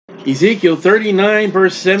Ezekiel 39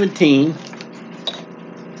 verse 17.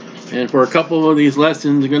 And for a couple of these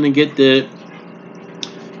lessons, we're going to get the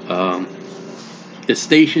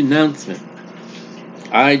station announcement.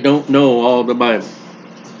 I don't know all the Bible.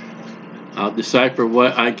 I'll decipher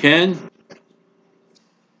what I can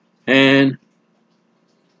and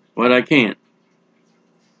what I can't.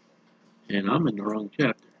 And I'm in the wrong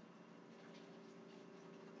chapter.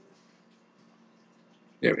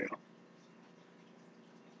 There we go.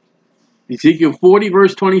 Ezekiel 40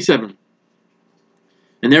 verse 27.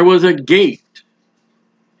 And there was a gate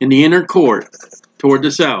in the inner court toward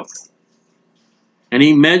the south. And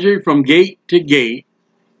he measured from gate to gate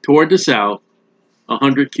toward the south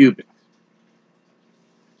 100 cubits.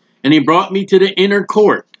 And he brought me to the inner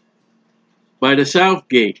court by the south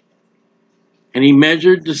gate. And he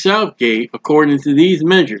measured the south gate according to these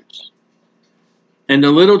measures. And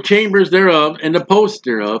the little chambers thereof, and the posts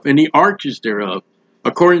thereof, and the arches thereof,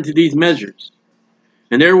 according to these measures.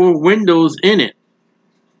 And there were windows in it.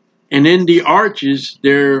 And in the arches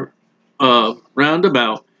there round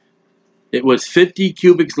about, it was 50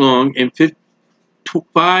 cubits long and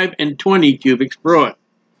 5 and 20 cubits broad.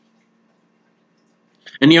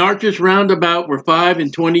 And the arches round about were 5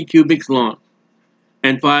 and 20 cubits long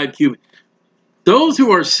and 5 cubits. Those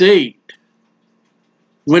who are saved,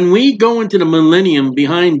 when we go into the millennium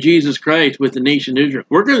behind Jesus Christ with the nation of Israel,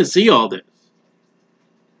 we're going to see all this.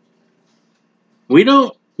 We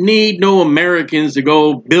don't need no Americans to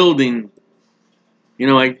go building,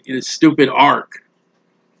 like this stupid ark.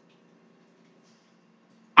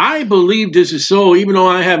 I believe this is so, even though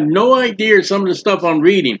I have no idea some of the stuff I'm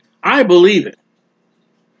reading. I believe it.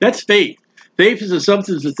 That's faith. Faith is the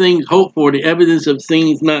substance of things hoped for, the evidence of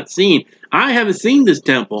things not seen. I haven't seen this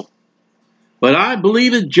temple, but I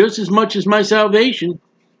believe it just as much as my salvation.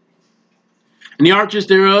 And the arches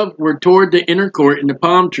thereof were toward the inner court, and the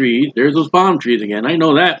palm trees, there's those palm trees again, I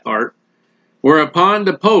know that part, were upon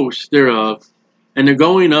the posts thereof, and the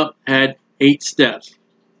going up had 8 steps.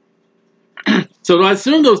 So I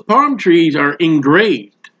assume those palm trees are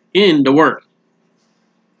engraved in the work.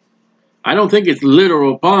 I don't think it's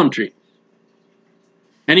literal palm trees.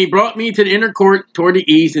 And he brought me to the inner court toward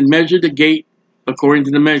the east, and measured the gate according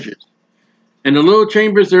to the measures. And the little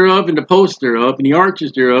chambers thereof, and the posts thereof, and the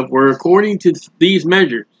arches thereof were according to these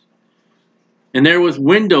measures. And there was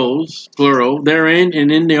windows, plural, therein,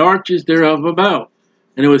 and in the arches thereof about.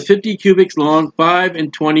 And it was 50 cubits long, 5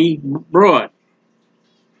 and 20 broad.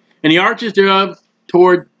 And the arches thereof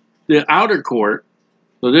toward the outer court.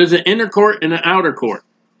 So there's an inner court and an outer court.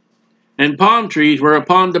 And palm trees were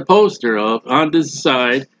upon the posts thereof, on this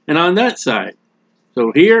side and on that side.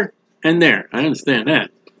 So here and there. I understand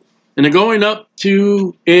that. And the going up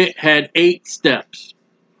to it had 8 steps.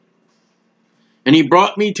 And he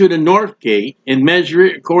brought me to the north gate, and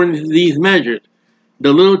measured it according to these measures.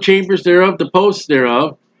 The little chambers thereof, the posts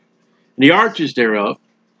thereof, and the arches thereof.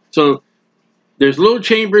 So there's little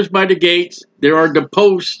chambers by the gates. There are the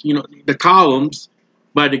posts, the columns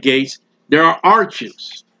by the gates. There are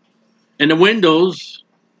arches. And the windows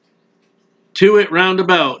to it round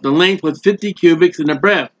about. The length was 50 cubits, and the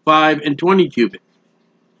breadth 5 and 20 cubits.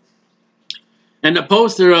 And the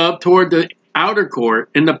posts thereof toward the outer court,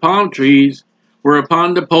 and the palm trees were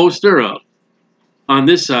upon the posts thereof, on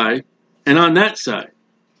this side and on that side.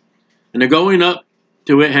 And the going up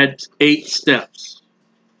to it had 8 steps.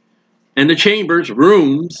 And the chambers,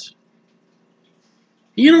 rooms,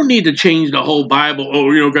 you don't need to change the whole Bible.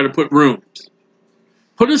 Oh, got to put rooms.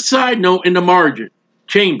 Put a side note in the margin.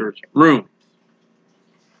 Chambers, rooms.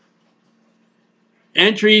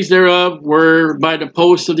 Entries thereof were by the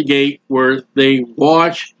posts of the gate, where they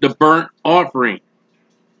wash the burnt offering.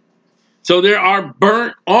 So there are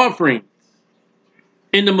burnt offerings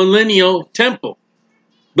in the millennial temple,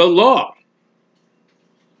 the law.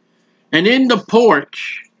 And in the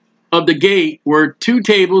porch of the gate were 2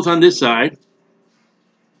 tables on this side,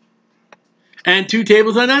 and 2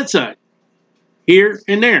 tables on that side, here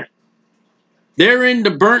and there. Therein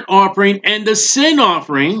the burnt offering and the sin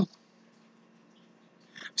offering.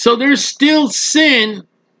 So there's still sin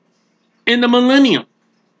in the millennium.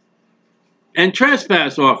 And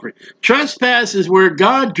trespass offering. Trespass is where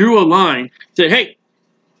God drew a line, said, hey,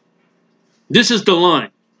 this is the line.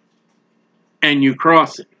 And you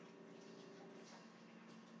cross it.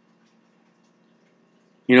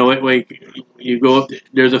 You go up,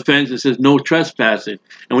 there's a fence that says no trespassing.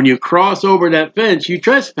 And when you cross over that fence, you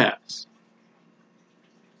trespass.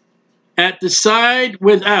 At the side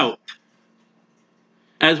without,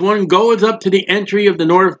 as one goes up to the entry of the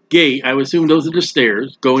north gate, I would assume those are the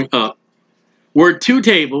stairs going up, were 2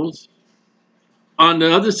 tables on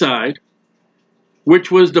the other side,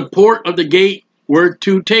 which was the port of the gate, were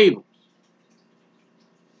 2 tables.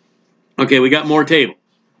 Okay, we got more tables.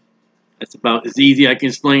 That's about as easy I can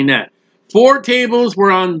explain that. 4 tables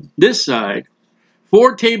were on this side,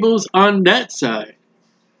 4 tables on that side.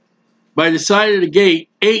 By the side of the gate,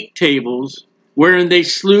 8 tables wherein they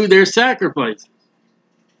slew their sacrifices.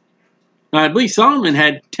 Now, I believe Solomon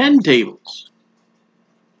had 10 tables.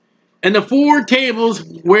 And the 4 tables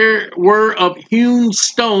were of hewn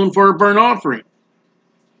stone for a burnt offering.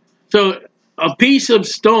 So a piece of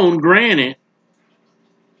stone, granite,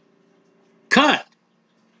 cut.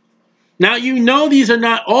 Now you know these are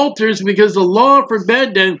not altars because the law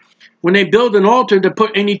forbade them when they build an altar to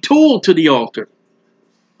put any tool to the altar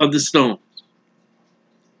of the stone.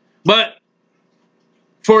 But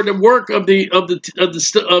for the work of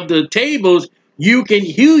the tables, you can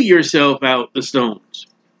hew yourself out the stones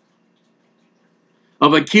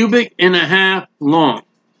of a cubit and a half long,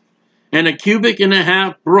 and a cubit and a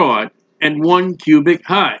half broad, and 1 cubit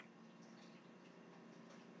high.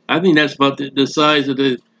 I think that's about the size of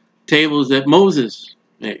the tables that Moses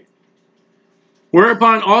made.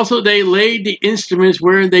 Whereupon also they laid the instruments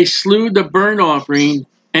where they slew the burnt offering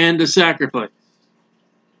and the sacrifice,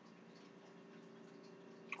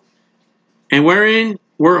 and wherein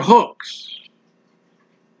were hooks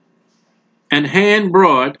and hand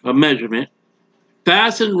broad of measurement,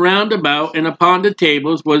 fastened round about, and upon the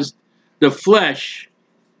tables was the flesh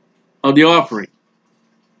of the offering.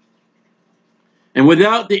 And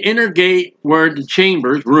without the inner gate were the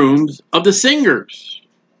chambers, rooms of the singers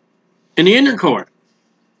in the inner court.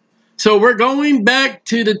 So we're going back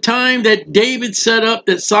to the time that David set up,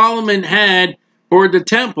 that Solomon had for the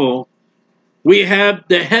temple. We have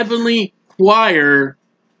the heavenly choir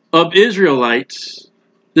of Israelites,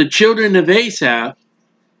 the children of Asaph,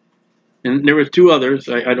 and there were 2 others,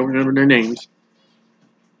 I don't remember their names.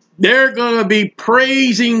 They're going to be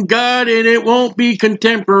praising God, and it won't be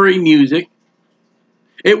contemporary music.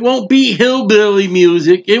 It won't be hillbilly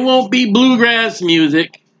music. It won't be bluegrass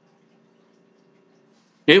music.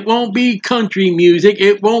 It won't be country music.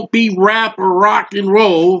 It won't be rap or rock and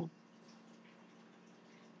roll.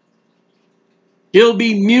 It'll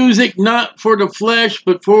be music not for the flesh,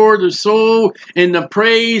 but for the soul, and the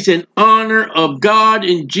praise and honor of God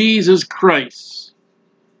in Jesus Christ.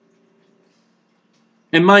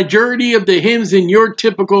 And majority of the hymns in your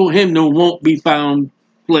typical hymnal won't be found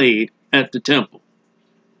played at the temple.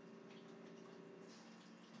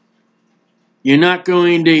 You're not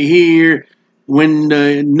going to hear when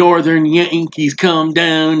the Northern Yankees come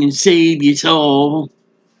down and save your soul.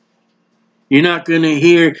 You're not going to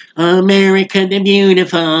hear America the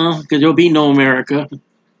Beautiful, because there'll be no America.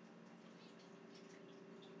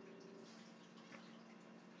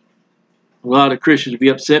 A lot of Christians will be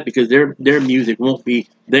upset because their music won't be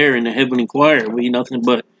there in the heavenly choir. It'll be nothing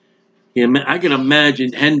but, I can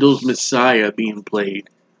imagine Handel's Messiah being played.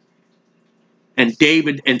 And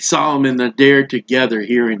David and Solomon are there together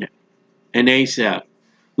hearing it. And Asaph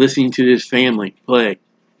listening to his family play.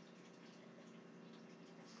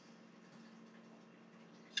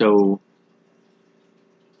 So,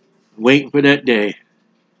 waiting for that day.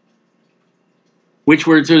 Which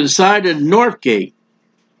were to the side of the north gate.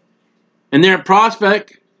 And their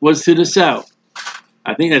prospect was to the south.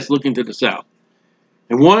 I think that's looking to the south.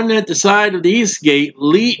 And one at the side of the east gate,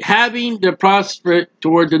 having the prospect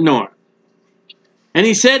toward the north. And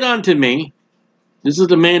he said unto me, this is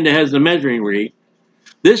the man that has the measuring reed,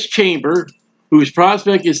 this chamber, whose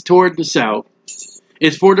prospect is toward the south,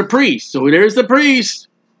 is for the priest. So there's the priest.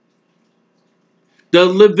 The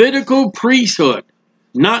Levitical priesthood,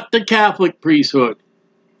 not the Catholic priesthood.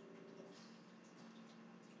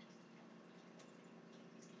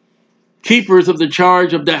 Keepers of the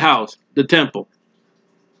charge of the house, the temple.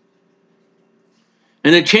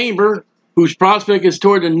 And the chamber, whose prospect is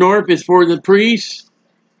toward the north, is for the priests,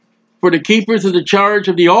 for the keepers of the charge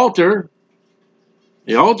of the altar.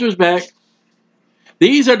 The altar's back.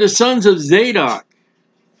 These are the sons of Zadok.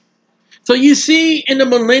 So you see in the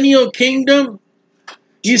millennial kingdom,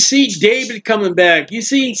 you see David coming back. You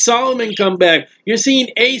see Solomon come back. You're seeing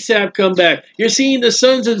Asaph come back. You're seeing the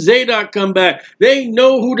sons of Zadok come back. They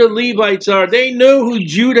know who the Levites are. They know who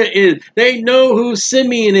Judah is. They know who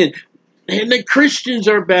Simeon is. And the Christians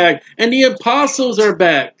are back. And the apostles are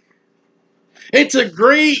back. It's a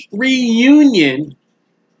great reunion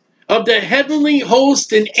of the heavenly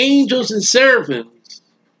host and angels and seraphims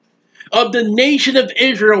of the nation of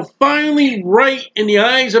Israel, finally right in the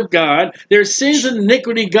eyes of God. Their sins and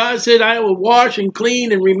iniquity, God said, I will wash and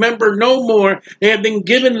clean and remember no more. They have been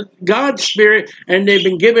given God's Spirit, and they've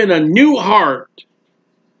been given a new heart.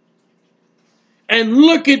 and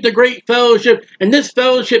look at the great fellowship. And this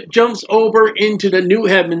fellowship jumps over into the new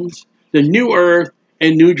heavens, the new earth,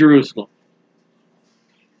 and New Jerusalem.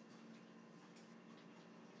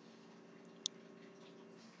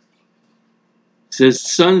 It says,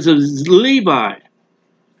 sons of Levi.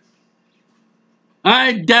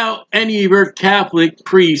 I doubt any of your Catholic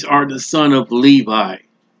priests are the son of Levi,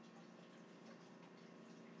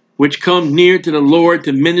 which come near to the Lord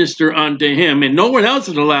to minister unto him, and no one else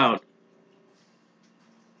is allowed.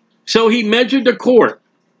 So he measured the court,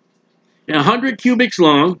 100 cubits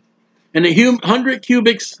long, and 100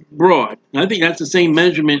 cubits broad. I think that's the same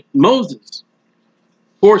measurement Moses.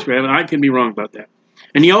 Porch, I can be wrong about that.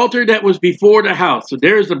 And the altar that was before the house. So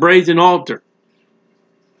there's the brazen altar.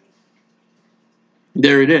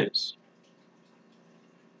 There it is.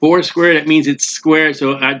 4 square, that means it's square,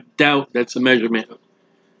 so I doubt that's a measurement.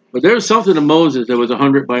 But there was something to Moses that was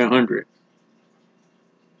 100 by 100.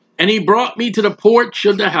 And he brought me to the porch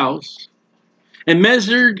of the house and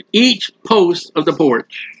measured each post of the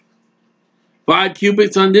porch. 5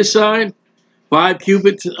 cubits on this side, 5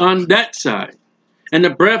 cubits on that side. And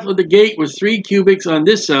the breadth of the gate was 3 cubits on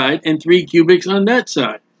this side and 3 cubits on that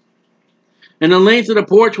side. And the length of the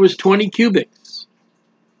porch was 20 cubits.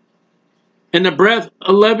 And the breadth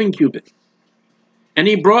 11 cubits. And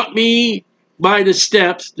he brought me by the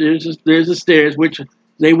steps, there's the stairs, which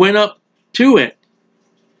they went up to it.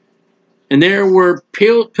 And there were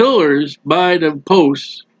pillars by the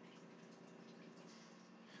posts.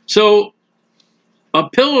 So a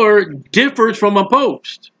pillar differs from a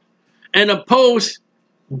post. And a post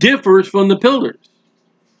differs from the pillars.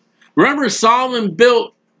 Remember, Solomon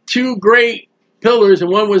built 2 great pillars,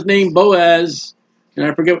 and one was named Boaz, and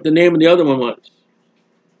I forget what the name of the other one was.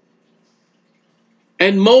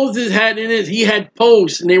 And Moses had in it, he had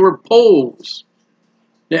posts, and they were poles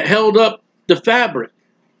that held up the fabric.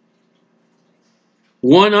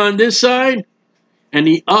 One on this side, and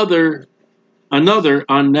the other, another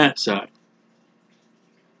on that side.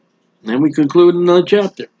 And then we conclude another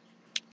chapter.